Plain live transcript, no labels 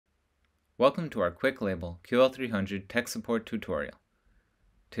Welcome to our QuickLabel QL-300 tech support tutorial.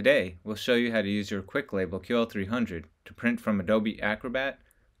 Today, we'll show you how to use your QuickLabel QL-300 to print from Adobe Acrobat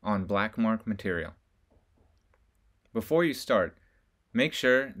on black mark material. Before you start, make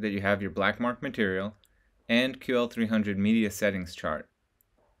sure that you have your black mark material and QL-300 media settings chart.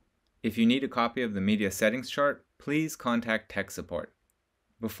 If you need a copy of the media settings chart, please contact tech support.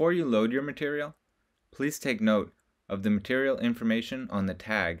 Before you load your material, please take note of the material information on the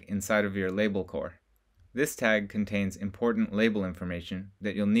tag inside of your label core. This tag contains important label information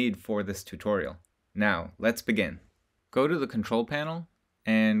that you'll need for this tutorial. Now, let's begin. Go to the control panel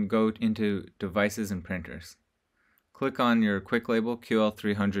and go into Devices and Printers. Click on your QuickLabel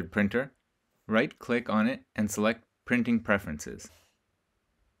QL-300 printer, right-click on it and select Printing Preferences.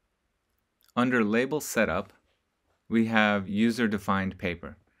 Under Label Setup, we have User-Defined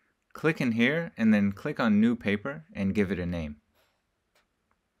Paper. Click in here and then click on New Paper and give it a name.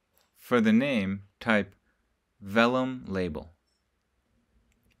 For the name, type Vellum Label.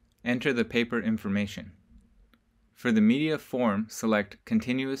 Enter the paper information. For the media form, select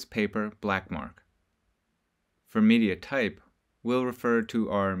Continuous Paper Black Mark. For media type, we'll refer to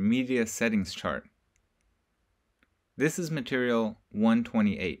our media settings chart. This is material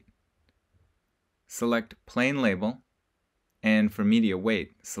 128. Select Plain Label, and for media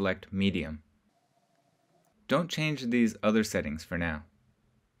weight, select Medium. Don't change these other settings for now.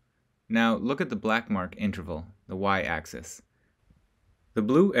 Now look at the black mark interval, the y-axis. The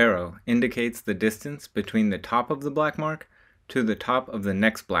blue arrow indicates the distance between the top of the black mark to the top of the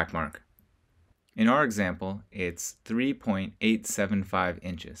next black mark. In our example, it's 3.875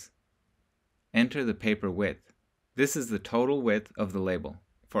 inches. Enter the paper width. This is the total width of the label.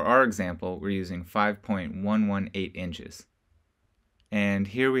 For our example, we're using 5.118 inches. And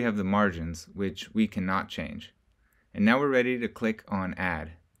here we have the margins, which we cannot change. And now we're ready to click on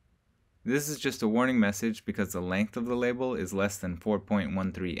Add. This is just a warning message because the length of the label is less than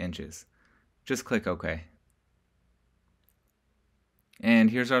 4.13 inches. Just click OK. And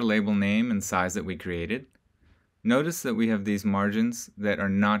here's our label name and size that we created. Notice that we have these margins that are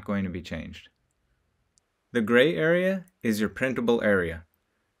not going to be changed. The gray area is your printable area.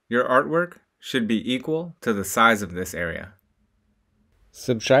 Your artwork should be equal to the size of this area.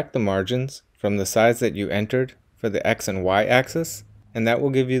 Subtract the margins from the size that you entered for the X and Y axis, and that will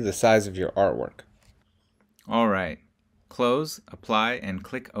give you the size of your artwork. Alright, close, apply, and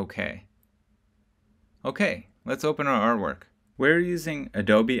click OK. Okay, let's open our artwork. We're using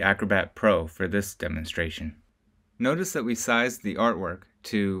Adobe Acrobat Pro for this demonstration. Notice that we sized the artwork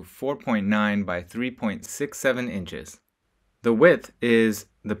to 4.9 by 3.67 inches. The width is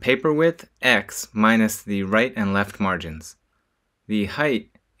the paper width X minus the right and left margins. The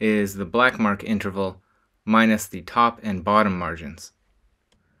height is the black mark interval minus the top and bottom margins.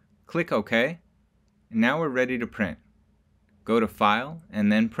 Click OK. Now we're ready to print. Go to File and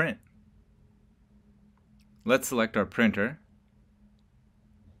then Print. Let's select our printer.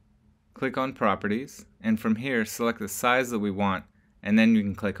 Click on Properties, and from here select the size that we want, and then you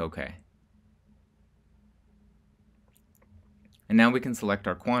can click OK. And now we can select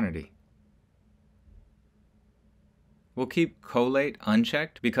our quantity. We'll keep collate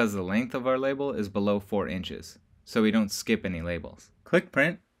unchecked because the length of our label is below 4 inches, so we don't skip any labels. Click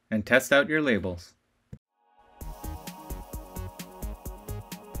Print and test out your labels.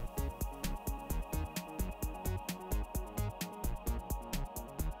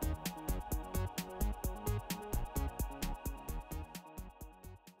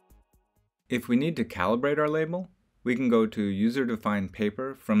 If we need to calibrate our label, we can go to User-Defined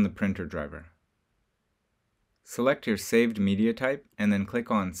Paper from the printer driver. Select your saved media type and then click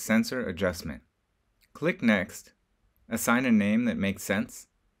on Sensor Adjustment. Click Next, assign a name that makes sense.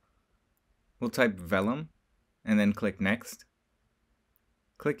 We'll type Vellum and then click Next.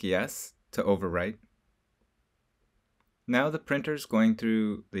 Click Yes to overwrite. Now the printer's going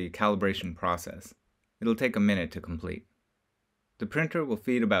through the calibration process. It'll take a minute to complete. The printer will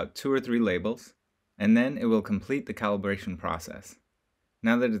feed about 2 or 3 labels, and then it will complete the calibration process.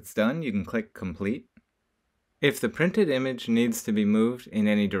 Now that it's done, you can click Complete. If the printed image needs to be moved in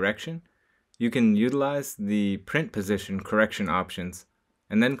any direction, you can utilize the print position correction options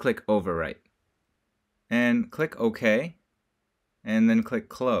and then click Overwrite. And click OK, and then click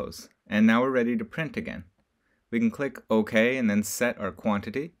Close. And now we're ready to print again. We can click OK and then set our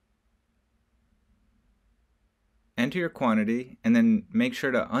quantity. Enter your quantity and then make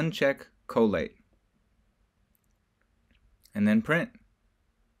sure to uncheck Collate. And then print.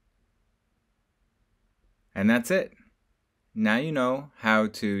 And that's it. Now you know how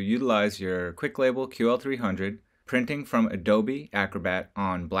to utilize your QuickLabel QL-300 printing from Adobe Acrobat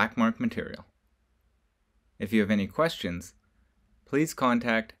on blackmark material. If you have any questions, please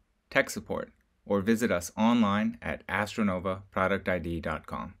contact tech support or visit us online at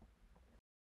astronovaproductid.com.